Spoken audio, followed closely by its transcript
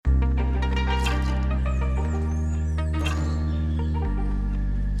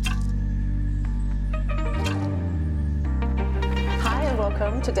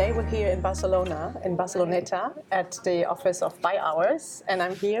Today we're here in Barcelona, in Barceloneta, at the office of BYHOURS, and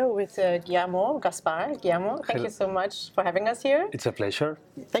I'm here with Guillermo, Gaspart. Guillermo, thank you so much for having us here. It's a pleasure.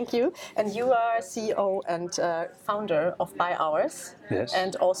 Thank you. And you are CEO and founder of BYHOURS. Yes.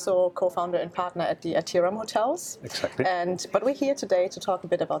 And also co-founder and partner at the Atiram Hotels. Exactly. But we're here today to talk a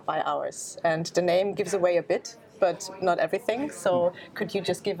bit about BYHOURS. And the name gives away a bit, but not everything. So could you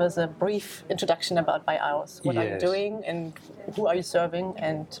just give us a brief introduction about BYHOURS? What are you doing and who are you serving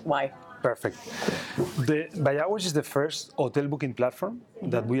and why? Perfect. The BYHOURS is the first hotel booking platform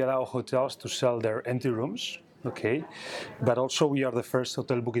that we allow hotels to sell their empty rooms. Okay, but also we are the first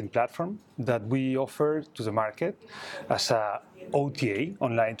hotel booking platform that we offer to the market as a OTA,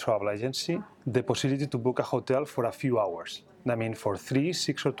 online travel agency, the possibility to book a hotel for a few hours. I mean, for 3,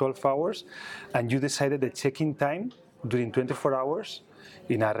 6, or 12 hours, and you decided the check-in time during 24 hours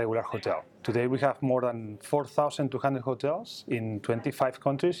in a regular hotel. Today we have more than 4,200 hotels in 25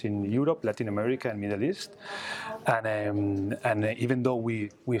 countries in Europe, Latin America, and Middle East. And even though we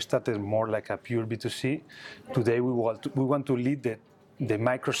started more like a pure B2C, today we want to lead the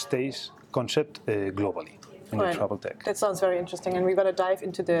Microstays concept globally in the travel tech. That sounds very interesting, and we're going to dive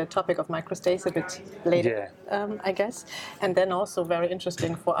into the topic of microstays a bit later, I guess. And then also very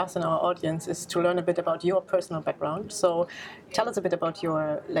interesting for us and our audience is to learn a bit about your personal background. So tell us a bit about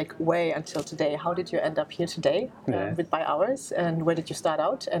your way until today. How did you end up here today with BYHOURS, and where did you start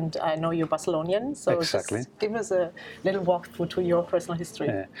out? And I know you're Barcelonian, so just give us a little walkthrough to your personal history.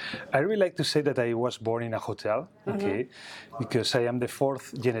 I really like to say that I was born in a hotel, because I am the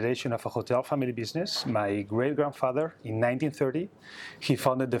 4th generation of a hotel family business. My great-grandfather, in 1930, he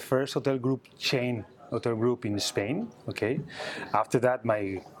founded the first hotel group in Spain. Okay. After that,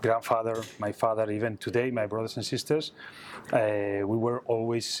 my grandfather, my father, even today, my brothers and sisters, we were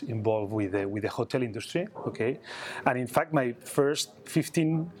always involved with the hotel industry. Okay. And in fact, my first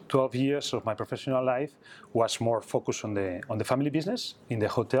 15, 12 years of my professional life was more focused on the family business in the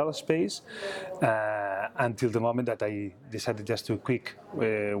hotel space until the moment that I decided just to quit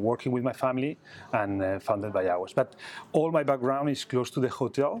working with my family and founded BYHOURS. But all my background is close to the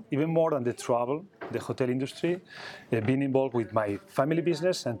hotel, even more than the travel, the hotel industry, being involved with my family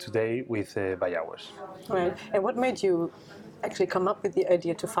business and today with BYHOURS. Right. And what made you actually come up with the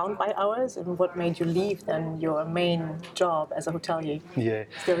idea to found BYHOURS, and what made you leave then your main job as a hotelier? Yeah.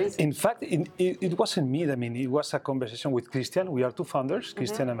 In fact, it wasn't me. I mean, it was a conversation with Christian. We are 2 founders,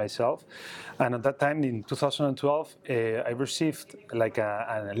 Christian and myself. And at that time, in 2012, I received like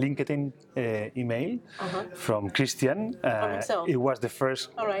a LinkedIn email from Christian. From himself? It was the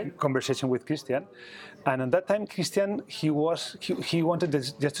first conversation with Christian. And at that time, Christian, he wanted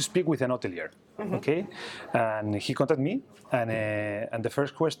just to speak with an hotelier. Okay, and he contacted me, and the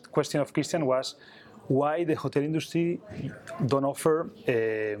first question of Christian was why the hotel industry don't offer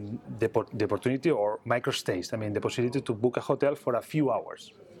the opportunity or microstays. I mean, the possibility to book a hotel for a few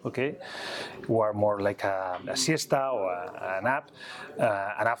hours. Okay, or more like a siesta or an app,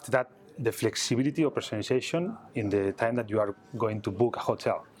 and after that, the flexibility or personalization in the time that you are going to book a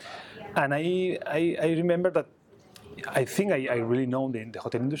hotel. And I remember that I think I really know the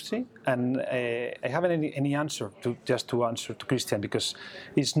hotel industry, and I haven't any answer to answer to Christian, because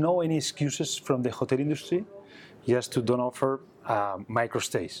it's no any excuses from the hotel industry just to don't offer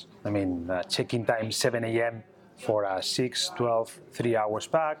microstays. I mean, check-in time 7 a.m. for a 6, 12, 3 hours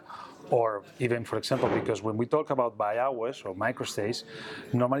back, or even, for example, because when we talk about BYHOURS or microstays,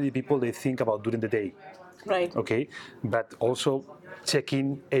 normally people they think about during the day. Right. Okay, but also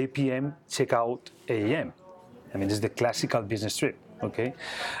check-in 8 p.m., check-out 8 a.m. I mean, this is the classical business trip, okay?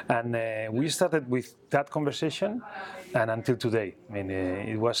 And we started with that conversation, and until today. I mean,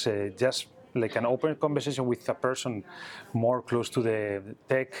 it was just like an open conversation with a person more close to the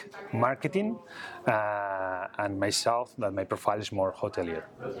tech marketing, and myself, that my profile is more hotelier.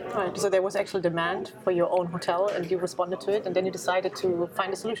 Right, so there was actual demand for your own hotel, and you responded to it, and then you decided to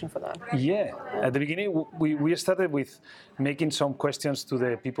find a solution for that. Yeah, at the beginning we started with making some questions to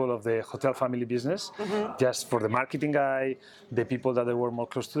the people of the hotel family business, just for the marketing guy, the people that they were more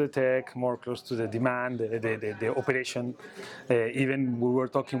close to the tech, more close to the demand, the operation. Even we were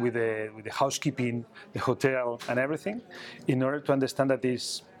talking with the housekeeping, the hotel, and everything, in order to understand that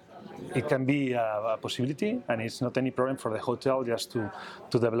it can be a possibility, and it's not any problem for the hotel just to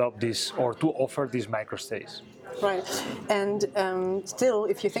develop this or to offer these microstays. Right. And still,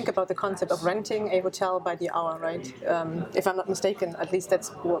 if you think about the concept of renting a hotel by the hour, right? If I'm not mistaken, at least that's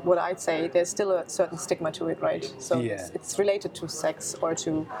what I'd say, there's still a certain stigma to it, right? So it's related to sex or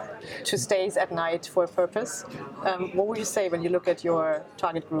to stays at night for a purpose. What would you say when you look at your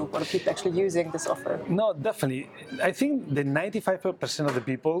target group or the people actually using this offer? No, definitely. I think the 95% of the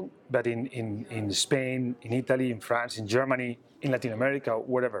people that in Spain, in Italy, in France, in Germany, in Latin America,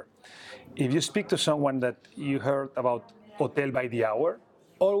 wherever, if you speak to someone that you heard about hotel by the hour,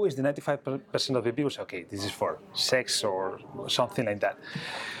 always the 95% of the people say, okay, this is for sex or something like that.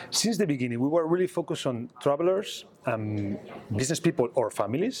 Since the beginning, we were really focused on travelers, business people or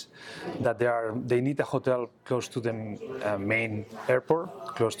families, that they need a hotel close to the main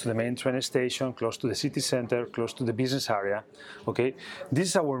airport, close to the main train station, close to the city center, close to the business area. Okay, this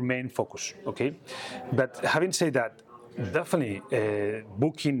is our main focus. Okay, but having said that, definitely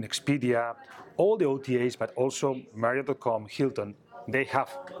Booking, Expedia, all the OTAs, but also Marriott.com, Hilton, they have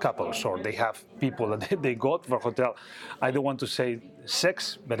couples or they have people that they go for hotel. I don't want to say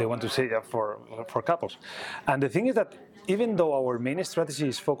sex, but I want to say that for couples. And the thing is that even though our main strategy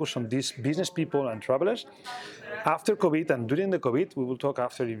is focused on these business people and travelers, after COVID and during the COVID, we will talk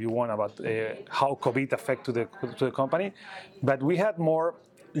after if you want about how COVID affected to the company, but we had more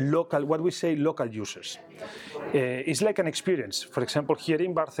local, what we say local users. It's like an experience. For example, here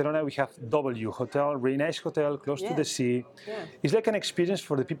in Barcelona, we have W Hotel, really nice hotel, close to the sea. Yeah. It's like an experience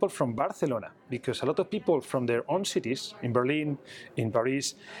for the people from Barcelona, because a lot of people from their own cities, in Berlin, in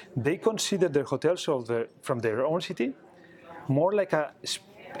Paris, they consider their hotels from their own city more like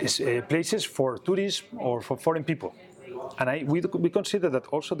places for tourists or for foreign people. And we consider that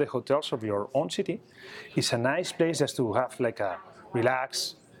also the hotels of your own city is a nice place just to have like a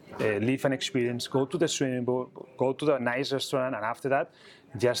relax, live an experience, go to the swimming pool, go to the nice restaurant, and after that,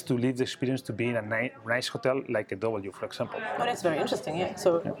 just to live the experience to be in a nice hotel like a W, for example. Oh, that's very interesting, yeah.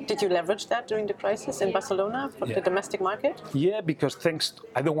 So did you leverage that during the crisis in Barcelona for the domestic market? Yeah, because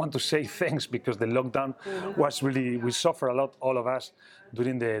I don't want to say thanks, because the lockdown was really, we suffered a lot, all of us,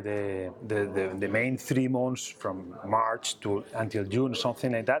 during the main 3 months from March until June,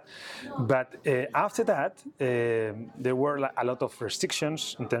 something like that. But after that, there were a lot of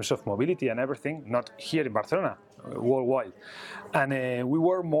restrictions in terms of mobility and everything, not here in Barcelona, worldwide. And we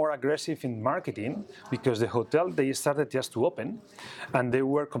were more aggressive in marketing because the hotel, they started just to open and they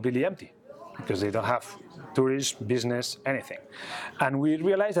were completely empty because they don't have tourists, business, anything. And we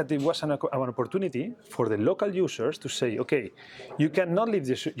realized that it was an opportunity for the local users to say, okay, you cannot leave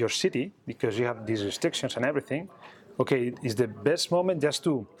your city because you have these restrictions and everything. Okay, it's the best moment just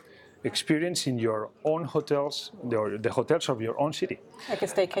to experience in your own hotels, the hotels of your own city. Like a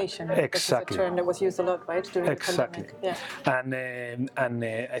staycation. Exactly. That's a term that was used a lot, right, during the pandemic. Yeah. And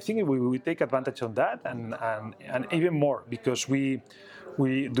I think we take advantage of that and even more, because we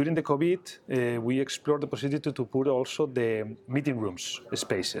during the COVID, we explored the possibility to put also the meeting rooms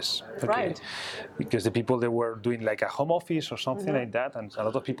spaces. Okay? Right. Because the people, they were doing like a home office or something like that, and a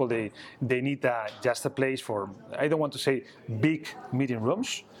lot of people, they need just a place for, I don't want to say big meeting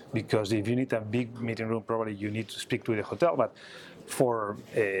rooms, because if you need a big meeting room, probably you need to speak to the hotel, but for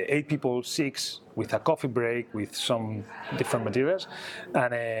 8 people, 6, with a coffee break, with some different materials.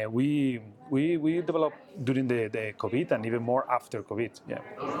 And we developed during the COVID and even more after COVID. Yeah.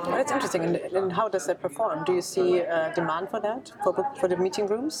 Well, that's interesting. And how does that perform? Do you see demand for that, for the meeting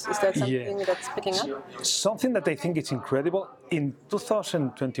rooms? Is that something that's picking up? Something that I think is incredible. In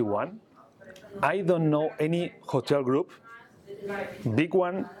 2021, I don't know any hotel group, big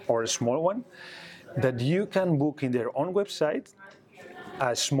one or a small one, that you can book in their own website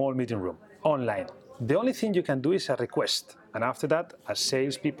a small meeting room online. The only thing you can do is a request, and after that, as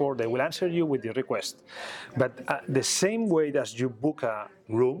salespeople, they will answer you with your request. But the same way as you book a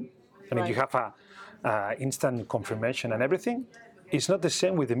room, I mean, you have a instant confirmation and everything, it's not the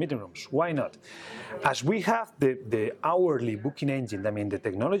same with the meeting rooms. Why not? As we have the hourly booking engine, I mean, the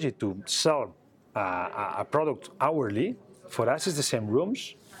technology to sell a product hourly, for us it's the same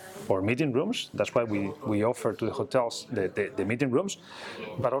rooms or meeting rooms. That's why we offer to the hotels the meeting rooms,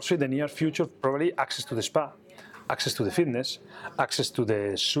 but also in the near future, probably access to the spa, access to the fitness, access to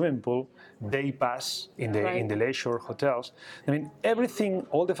the swimming pool, day pass in the leisure hotels. I mean, everything,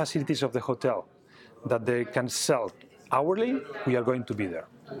 all the facilities of the hotel that they can sell hourly, we are going to be there.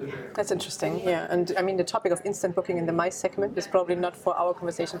 That's interesting, yeah. And I mean, the topic of instant booking in the MICE segment is probably not for our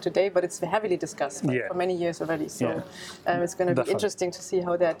conversation today, but it's heavily discussed for many years already. So it's going to be interesting to see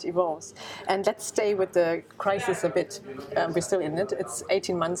how that evolves. And let's stay with the crisis a bit. We're still in it. It's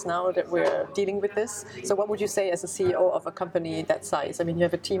 18 months now that we're dealing with this. So what would you say as a CEO of a company that size? I mean, you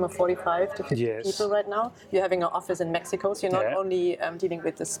have a team of 45 to 50 people right now. You're having an office in Mexico, so you're not only dealing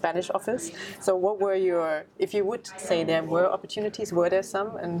with the Spanish office. So what were your, if you would say there were opportunities, were there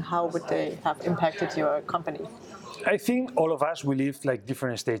some, and how would they have impacted your company? I think all of us, we live like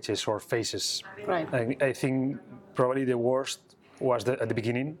different stages or phases. Right. I think probably the worst was at the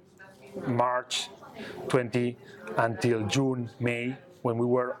beginning, March 20 until June, May, when we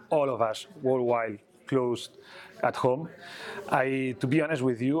were all of us worldwide closed at home. To be honest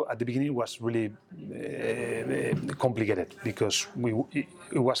with you, at the beginning it was really complicated because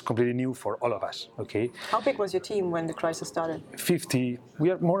it was completely new for all of us. Okay. How big was your team when the crisis started? 50. We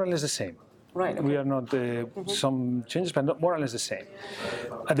are more or less the same. Right. Okay. We are not some changes, but not more or less the same.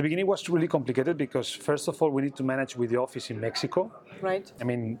 At the beginning, it was really complicated because first of all, we need to manage with the office in Mexico. Right. I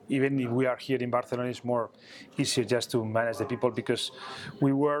mean, even if we are here in Barcelona, it's more easier just to manage the people because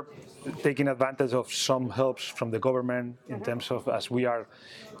we were taking advantage of some helps from the government in terms of as we are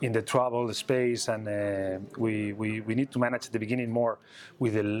in the travel space, and we need to manage at the beginning more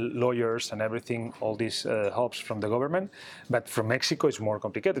with the lawyers and everything, all these helps from the government. But from Mexico, it's more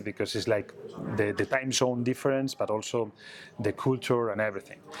complicated because it's like the time zone difference, but also the culture and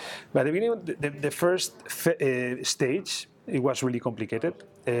everything. But at the beginning, the first stage, it was really complicated.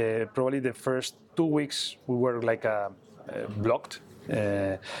 Probably the first 2 weeks we were like blocked.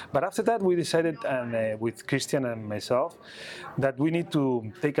 But after that, we decided, with Christian and myself, that we need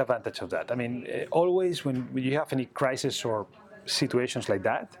to take advantage of that. I mean, always when you have any crisis or situations like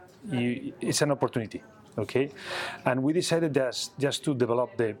that, it's an opportunity. Okay, and we decided just to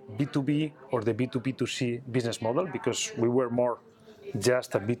develop the B2B or the B2B2C business model because we were more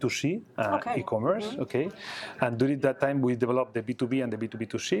just a B2C e-commerce, and during that time we developed the B2B and the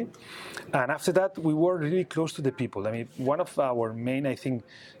B2B2C, and after that we were really close to the people. I mean, one of our main, I think,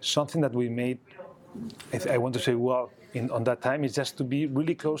 something that we made, I want to say, on that time is just to be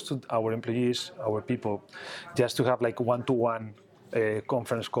really close to our employees, our people, just to have like one-to-one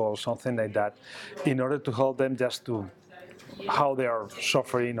conference call, something like that, in order to help them just to how they are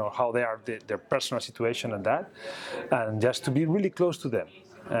suffering or how they are their personal situation and that, and just to be really close to them.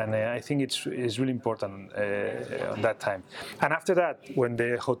 And I think it's really important on that time. And after that, when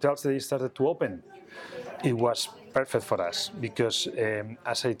the hotels they started to open, it was perfect for us because,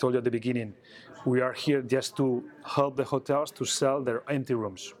 as I told you at the beginning, we are here just to help the hotels to sell their empty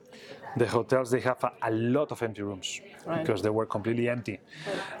rooms. The hotels, they have a lot of empty rooms because they were completely empty.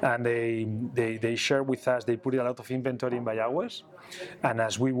 And they share with us, they put a lot of inventory in BYHOURS. And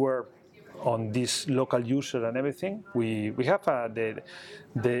as we were on this local user and everything, we have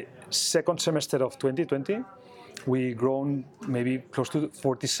the second semester of 2020, we grown maybe close to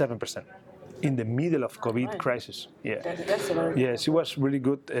 47%. In the middle of COVID crisis, yes, it was really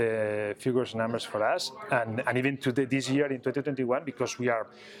good figures, numbers for us, and even this year in 2021, because we are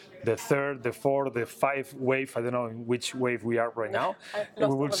the third, the fourth, the fifth wave. I don't know in which wave we are right now. We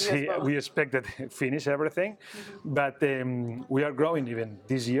will see. We expect that finish everything, but we are growing even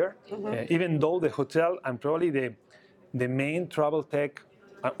this year, even though the hotel and probably the main travel tech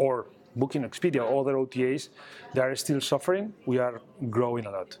or Booking, Expedia, other OTAs, they are still suffering. We are growing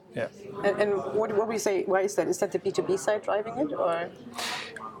a lot. Yeah. And what we say? Why is that? Is that the B2B side driving it, or?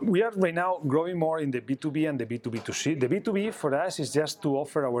 We are right now growing more in the B2B and the B2B2C. The B2B for us is just to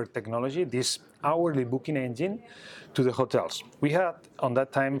offer our technology, this hourly booking engine, to the hotels. We had on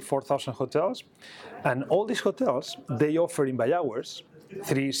that time 4,000 hotels, and all these hotels they offer in BYHOURS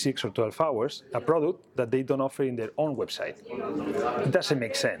 3, 6, or 12 hours, a product that they don't offer in their own website. It doesn't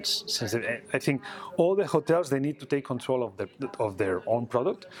make sense, since I think all the hotels, they need to take control of their own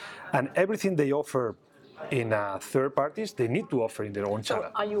product, and everything they offer in third parties, they need to offer in their own channel.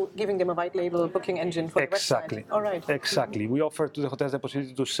 So are you giving them a white label booking engine for the website? All right. Exactly. We offer to the hotels the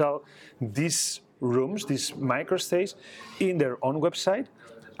possibility to sell these rooms, these microstays, in their own website,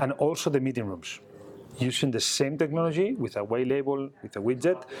 and also the meeting rooms. Using the same technology with a white label, with a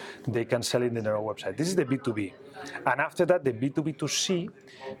widget, they can sell it in their own website. This is the B2B. And after that, the B2B2C,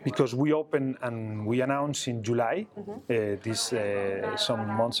 because we opened and we announced in July, some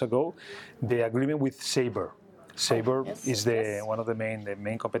months ago, the agreement with Sabre. Sabre is one of the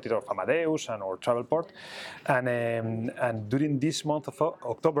main competitor of Amadeus and or Travelport. And during this month of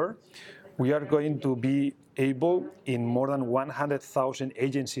October, we are going to be able in more than 100,000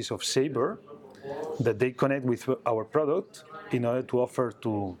 agencies of Sabre that they connect with our product in order to offer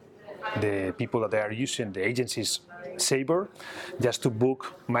to the people that they are using, the agencies, Sabre, just to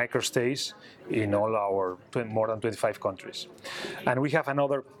book microstays in all our more than 25 countries. And we have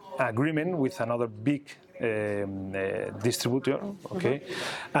another agreement with another big distributor, okay?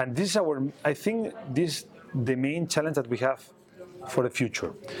 And this is I think this the main challenge that we have for the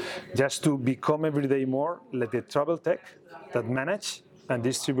future, just to become every day more like the travel tech that manage and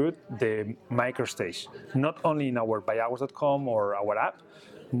distribute the microstays, not only in our BYHOURS.com or our app,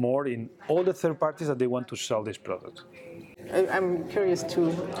 more in all the third parties that they want to sell this product. I'm curious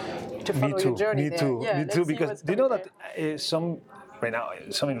to follow your journey there. Me too, because do you know that right now,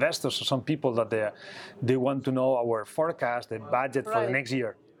 some investors or some people that they want to know our forecast, the budget for the next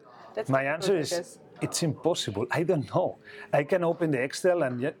year. That's my answer is, it's impossible. I don't know. I can open the Excel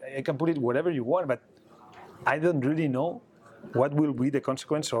and I can put it wherever you want, but I don't really know what will be the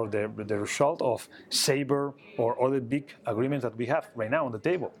consequence or the result of Sabre or other big agreements that we have right now on the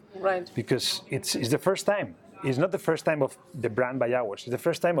table. Right. Because it's the first time. It's not the first time of the brand BYHOURS. It's the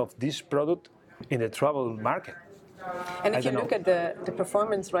first time of this product in the travel market. And if you look at the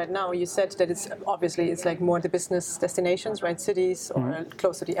performance right now, you said that it's like more the business destinations, right? Cities or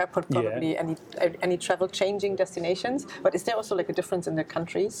close to the airport, probably any travel changing destinations. But is there also like a difference in the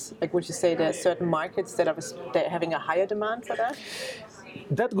countries? Like, would you say there are certain markets that they're having a higher demand for that?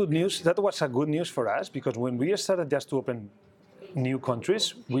 That was a good news for us, because when we started just to open new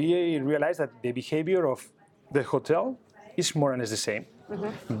countries, we realized that the behavior of the hotel is more or less the same,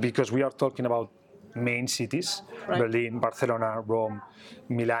 because we are talking about main cities, Berlin, Barcelona, Rome,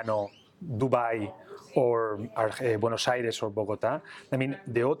 Milano, Dubai, or Buenos Aires or Bogota. I mean,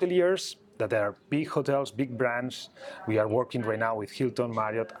 the hoteliers that are big hotels, big brands. We are working right now with Hilton,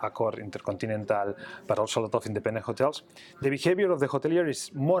 Marriott, Accor, Intercontinental, but also a lot of independent hotels. The behavior of the hotelier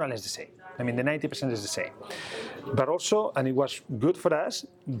is more or less the same. I mean, the 90% is the same. But also, and it was good for us,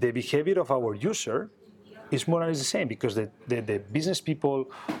 the behavior of our user is more or less the same, because the business people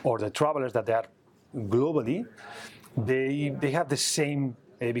or the travelers that they are globally, they have the same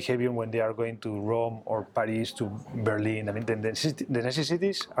behavior when they are going to Rome or Paris to Berlin. I mean, the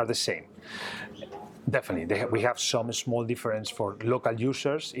necessities are the same. Definitely, we have some small difference for local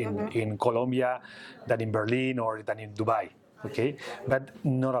users in Colombia than in Berlin or than in Dubai, okay? But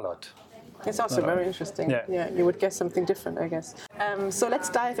not a lot. It's also very interesting. Yeah, you would guess something different, I guess. So let's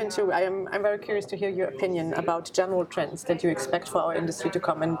dive into. I'm very curious to hear your opinion about general trends that you expect for our industry to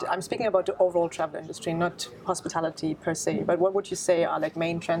come. And I'm speaking about the overall travel industry, not hospitality per se. But what would you say are like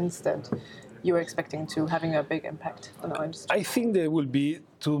main trends that you are expecting to having a big impact on our industry? I think there will be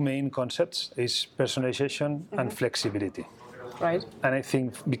two main concepts: is personalization and flexibility. Right. And I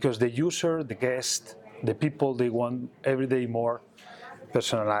think because the user, the guest, the people, they want every day more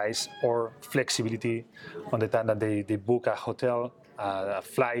personalized or flexibility on the time that they book a hotel, a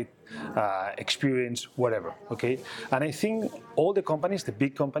flight, experience, whatever, okay? And I think all the companies, the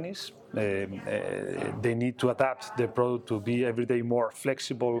big companies, they need to adapt their product to be every day more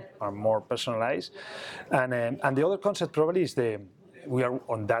flexible and more personalized. And the other concept probably is we are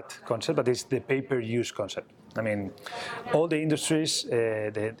on that concept, but it's the pay-per-use concept. I mean, all the industries,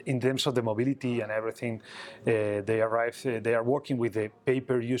 in terms of the mobility and everything, they are working with the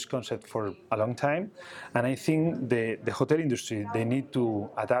pay-per-use concept for a long time. And I think the hotel industry, they need to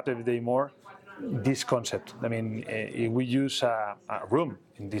adapt every day more this concept. I mean, if we use a room,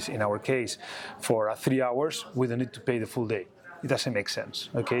 in our case, for 3 hours, we don't need to pay the full day. It doesn't make sense,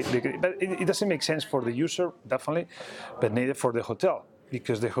 okay? But it doesn't make sense for the user, definitely, but neither for the hotel,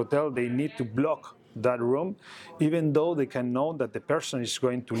 because the hotel, they need to block that room, even though they can know that the person is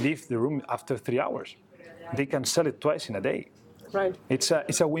going to leave the room after 3 hours. They can sell it twice in a day. Right. It's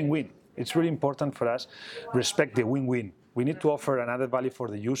a win-win. It's really important for us respect the win-win. We need to offer another value for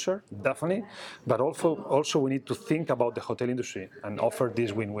the user, definitely, but also we need to think about the hotel industry and offer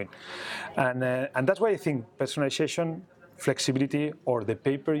this win-win. And that's why I think personalization, flexibility, or the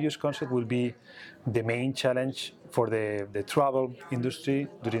pay-per-use concept will be the main challenge for the travel industry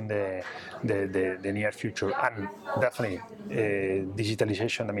during the near future. And definitely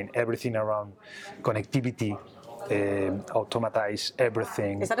digitalization, I mean, everything around connectivity, automatize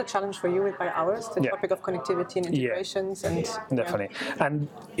everything. Is that a challenge for you with BYHOURS, the topic of connectivity and integrations? And definitely. And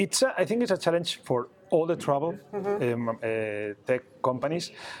I think it's a challenge for all the travel tech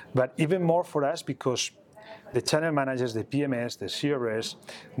companies, but even more for us, because the channel managers, the PMS, the CRS,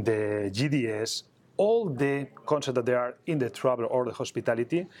 the GDS, all the concepts that they are in the travel or the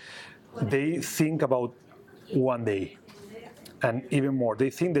hospitality, they think about one day. And even more, they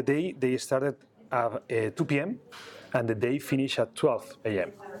think the day they started at 2 p.m. and the day finish at 12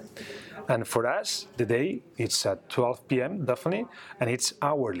 a.m. And for us, the day it's at 12 p.m. definitely, and it's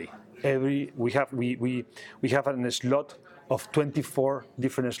hourly. We have a slot of 24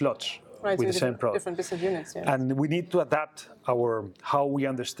 different slots. Right, with so the same product. Different business units, yes. And we need to adapt how we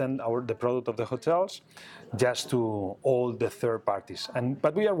understand the product of the hotels just to all the third parties.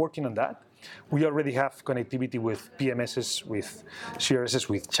 But we are working on that. We already have connectivity with PMSs, with CRSs,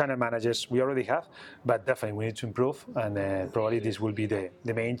 with channel managers. We already have, but definitely we need to improve, and probably this will be the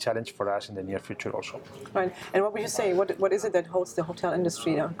main challenge for us in the near future also. Right. And what would you say? What is it that holds the hotel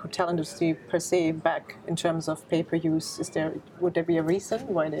industry per se back in terms of pay-per-use? Would there be a reason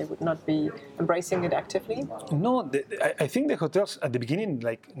why they would not be embracing it actively? No, I think the hotels at the beginning,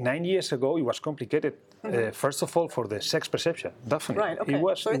 like 9 years ago, it was complicated. First of all, for the sex perception, definitely. Right. Okay.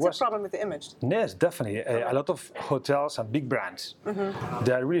 So it's a problem with the image. Yes, definitely. A lot of hotels and big brands,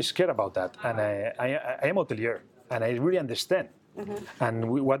 they are really scared about that. And I am hotelier, and I really understand. And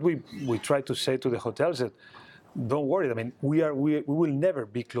what we try to say to the hotels is, don't worry. I mean, we will never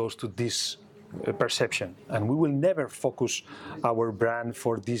be close to this perception, and we will never focus our brand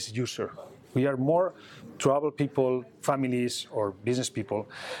for this user. We are more travel people, families, or business people.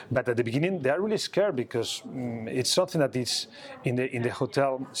 But at the beginning, they are really scared because it's something that is in the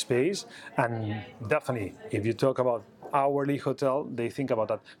hotel space. And definitely, if you talk about hourly hotel, they think about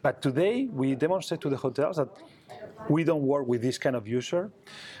that. But today, we demonstrate to the hotels that we don't work with this kind of user.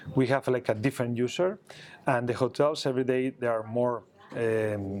 We have like a different user. And the hotels, every day, they are more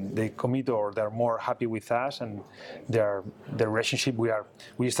they commit, or they're more happy with us, and the relationship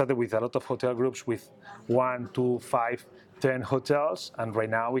we started with a lot of hotel groups with 1, 2, 5, 10 hotels, and right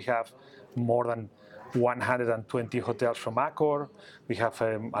now we have more than 120 hotels from Accor. We have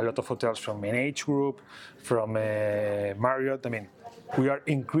a lot of hotels from NH Group, from Marriott. I mean, we are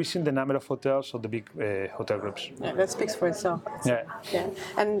increasing the number of hotels of the big hotel groups. Yeah, that speaks for itself. Yeah.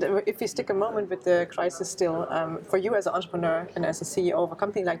 And if we stick a moment with the crisis still, for you as an entrepreneur and as a CEO of a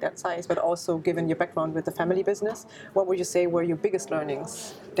company like that size, but also given your background with the family business, what would you say were your biggest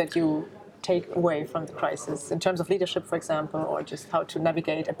learnings that you take away from the crisis in terms of leadership, for example, or just how to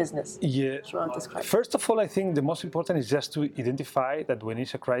navigate a business throughout this crisis? First of all, I think the most important is just to identify that when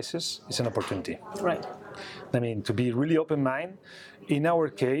it's a crisis, it's an opportunity. Right. I mean, to be really open-minded. In our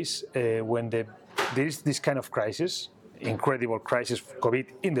case, when there is this kind of crisis, incredible crisis, COVID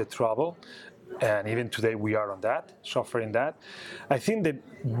in the travel, and even today we are on that, suffering that, I think the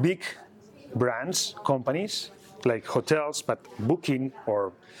big brands, companies, like hotels, but Booking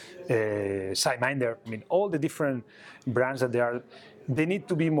or Sideminder, I mean, all the different brands that they need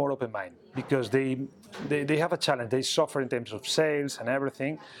to be more open-minded because they have a challenge. They suffer in terms of sales and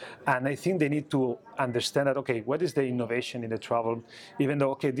everything, and I think they need to understand that, okay, what is the innovation in the travel? Even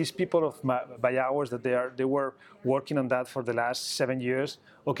though, okay, these people of BYHOURS that they were working on that for the last 7 years,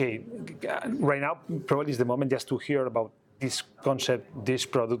 okay, right now probably is the moment just to hear about this concept, this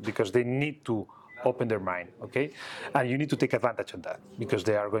product, because they need to open their mind, okay? And you need to take advantage of that because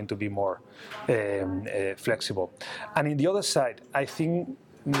they are going to be more flexible. And in the other side, I think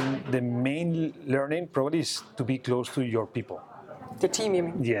the main learning probably is to be close to your people. The team, you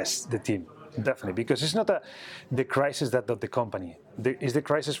mean? Yes, the team, definitely. Because it's not the crisis that of the company. It's the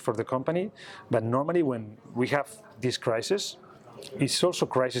crisis for the company, but normally when we have this crisis, it's also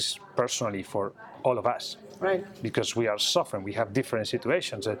crisis personally for all of us. Right. Because we are suffering. We have different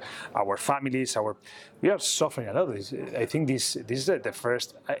situations. Our families, we are suffering a lot. I think this is the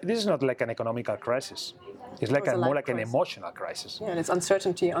first. This is not like an economical crisis. It's like more like an emotional crisis. Yeah, and it's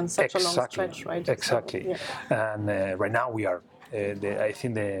uncertainty on such a long stretch, right? Exactly. So, yeah. And right now we are. I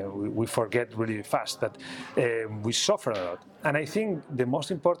think we forget really fast that we suffer a lot. And I think the most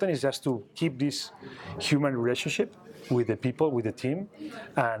important is just to keep this human relationship with the people, with the team,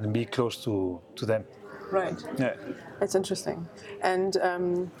 and be close to them. Right. Yeah. That's interesting. And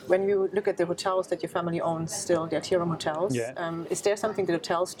when you look at the hotels that your family owns still, the Tier 1 hotels, is there something that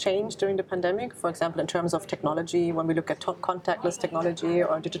hotels changed during the pandemic? For example, in terms of technology, when we look at contactless technology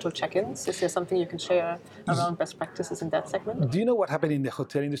or digital check-ins, is there something you can share around best practices in that segment? Do you know what happened in the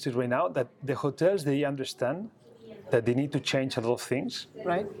hotel industry right now? That the hotels, they understand that they need to change a lot of things.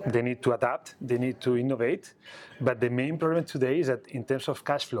 Right. They need to adapt, they need to innovate. But the main problem today is that in terms of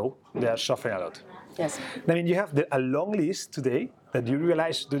cash flow, they are suffering a lot. Yes. I mean, you have a long list today that you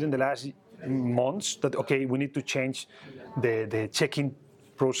realize during the last months that, okay, we need to change the check-in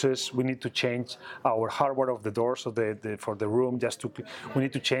process. We need to change our hardware of the doors for the room. We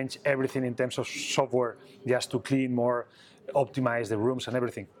need to change everything in terms of software just to clean more, optimize the rooms and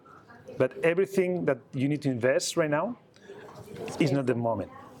everything. But everything that you need to invest right now is not the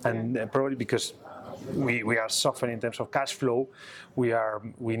moment. And probably because we are suffering in terms of cash flow.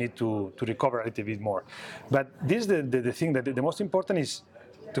 We need to recover a little bit more. But this the thing that the most important is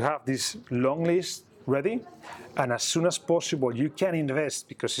to have this long list ready, and as soon as possible you can invest,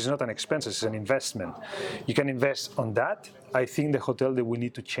 because it's not an expense, it's an investment. You can invest on that. I think the hotel, that we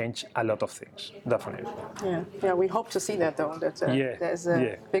need to change a lot of things, definitely. Yeah, we hope to see that though, that there's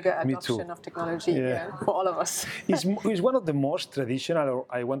a bigger adoption of technology for all of us. It's one of the most traditional, or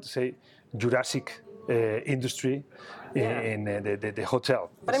I want to say Jurassic industry in the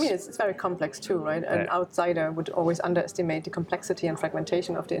hotel. But I mean, it's very complex too, right? An outsider would always underestimate the complexity and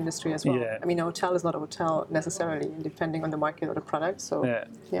fragmentation of the industry as well. I mean, a hotel is not a hotel necessarily, depending on the market or the product. So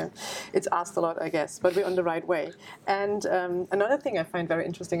it's asked a lot, I guess, but we're on the right way. And another thing I find very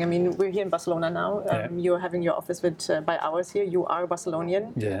interesting, I mean, we're here in Barcelona now. You're having your office with BYHOURS here. You are Barcelonian.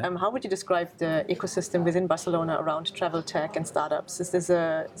 How would you describe the ecosystem within Barcelona around travel tech and startups? Is this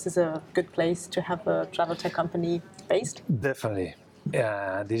a good place to have a travel tech company based? Definitely.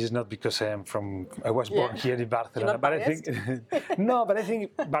 This is not because I was born here in Barcelona, but I think no. But I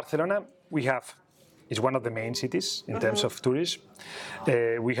think Barcelona is one of the main cities in terms of tourism.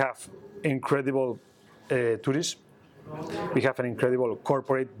 We have incredible tourism. We have an incredible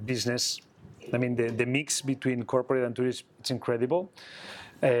corporate business. I mean, the mix between corporate and tourism, it's incredible.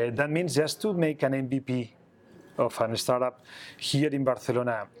 That means just to make an MVP of a startup here in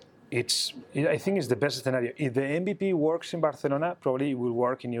Barcelona, I think it's the best scenario. If the MVP works in Barcelona, probably it will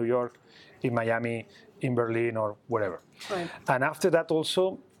work in New York, in Miami, in Berlin, or wherever. Right. And after that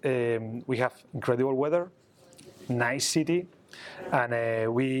also, we have incredible weather, nice city,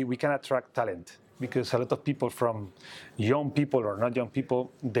 and we can attract talent, because a lot of people, from young people or not young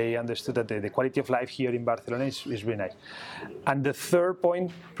people, they understood that the quality of life here in Barcelona is really nice. And the third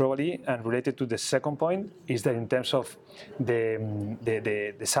point, probably, and related to the second point, is that in terms of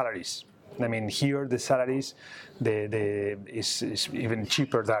the salaries. I mean, here the salaries is even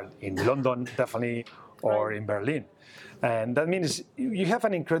cheaper than in London, definitely, or in Berlin. And that means you have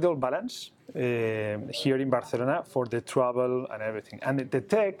an incredible balance here in Barcelona for the travel and everything. And the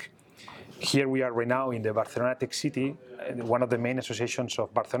tech, here we are right now in the Barcelona Tech City, one of the main associations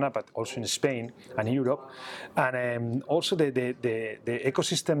of Barcelona, but also in Spain and Europe. And also the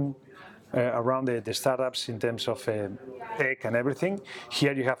ecosystem around the startups in terms of tech and everything.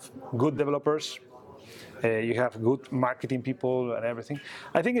 Here you have good developers, you have good marketing people and everything.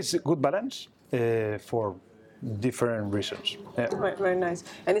 I think it's a good balance for different reasons. Right, very nice.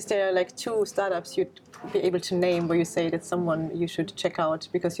 And is there like two startups you'd be able to name where you say that's someone you should check out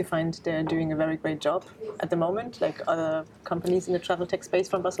because you find they're doing a very great job at the moment, like other companies in the travel tech space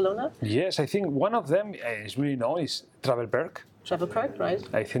from Barcelona? Yes, I think one of them is really known is TravelPerk. TravelPerk, right?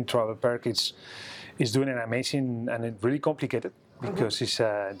 I think TravelPerk is doing an amazing, and it's really complicated because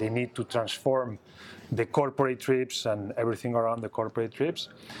they need to transform the corporate trips and everything around the corporate trips.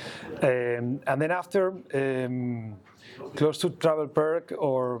 And then after, close to TravelPerk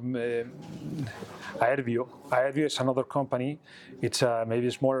or Aervio. Aervio is another company. It's maybe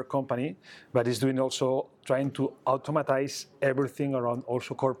a smaller company, but it's doing also trying to automatize everything around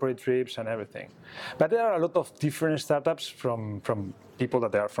also corporate trips and everything. But there are a lot of different startups from people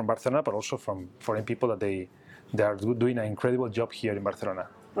that they are from Barcelona, but also from foreign people that they are doing an incredible job here in Barcelona.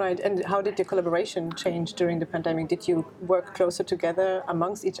 Right, and how did your collaboration change during the pandemic? Did you work closer together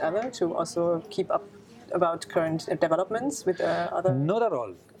amongst each other to also keep up about current developments with other? Not at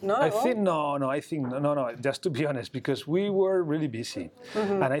all. Not at all? I think no. Just to be honest, because we were really busy,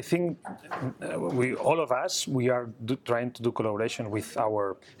 and I think all of us, we are trying to do collaboration with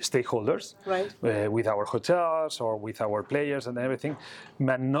our stakeholders, right? With our hotels or with our players and everything,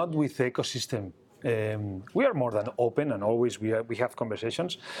 but not with the ecosystem. We are more than open, and always we have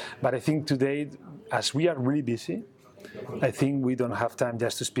conversations, but I think today, as we are really busy, I think we don't have time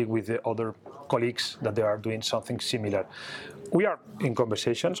just to speak with the other colleagues that they are doing something similar. We are in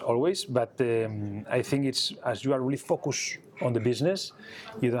conversations always, but I think it's, as you are really focused on the business,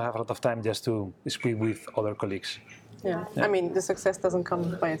 you don't have a lot of time just to speak with other colleagues. Yeah, I mean, the success doesn't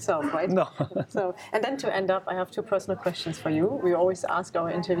come by itself, right? No. So, and then to end up, I have two personal questions for you. We always ask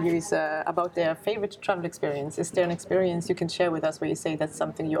our interviewees about their favorite travel experience. Is there an experience you can share with us where you say that's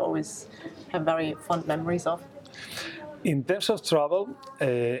something you always have very fond memories of? In terms of travel,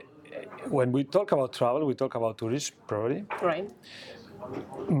 when we talk about travel, we talk about tourism, probably. Right.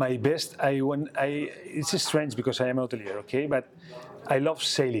 My best, it's strange because I am an hotelier, okay? But I love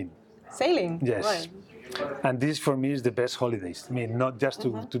sailing. Sailing? Yes. Right. And this for me is the best holidays. I mean, not just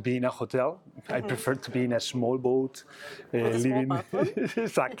to be in a hotel. I prefer to be in a small boat, living.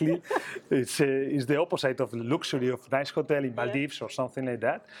 Exactly. It's the opposite of the luxury of nice hotel in Maldives or something like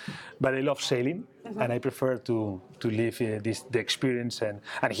that. But I love sailing, and I prefer to live the experience. And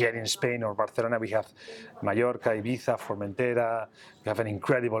here in Spain or Barcelona, we have Mallorca, Ibiza, Formentera. We have an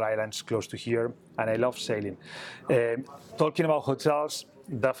incredible islands close to here, and I love sailing. Talking about hotels,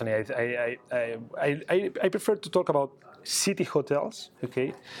 definitely, I prefer to talk about city hotels,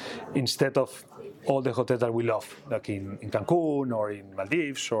 okay, instead of all the hotels that we love, like in Cancun or in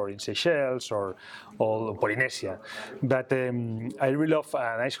Maldives or in Seychelles or Polynesia. But I really love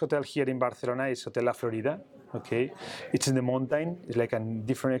a nice hotel here in Barcelona. It's Hotel La Florida, okay. It's in the mountain. It's like a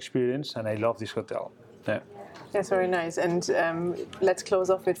different experience, and I love this hotel. Yeah. That's very nice. And let's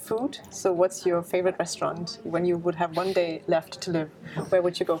close off with food. So what's your favorite restaurant? When you would have one day left to live, where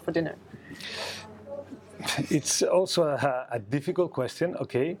would you go for dinner? It's also a difficult question,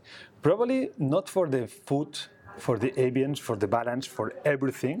 okay? Probably not for the food, for the ambience, for the balance, for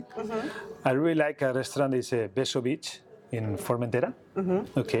everything. I really like a restaurant, it's Beso Beach in Formentera,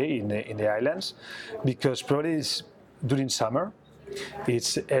 okay, in the islands, because probably it's during summer.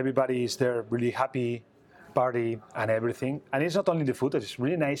 It's everybody is there really happy, party and everything, and it's not only the food, it's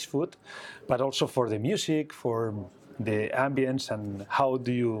really nice food, but also for the music, for the ambience, and how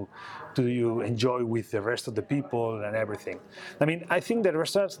do you enjoy with the rest of the people and everything. I mean, I think the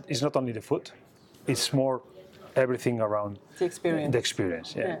restaurant is not only the food, it's more everything around the experience. The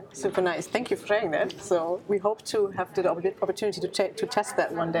experience, yeah. Super nice. Thank you for sharing that. So we hope to have the opportunity to test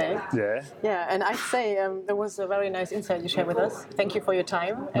that one day. Yeah. Yeah, and I'd say there was a very nice insight you shared with us. Thank you for your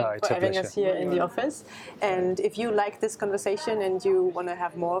time and for having us here in the office. And if you like this conversation and you want to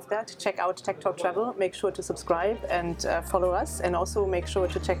have more of that, check out Tech Talk Travel. Make sure to subscribe and follow us, and also make sure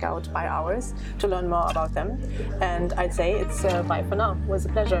to check out BYHOURS to learn more about them. And I'd say it's bye for now. It was a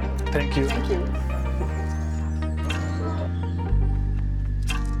pleasure. Thank you. Thank you.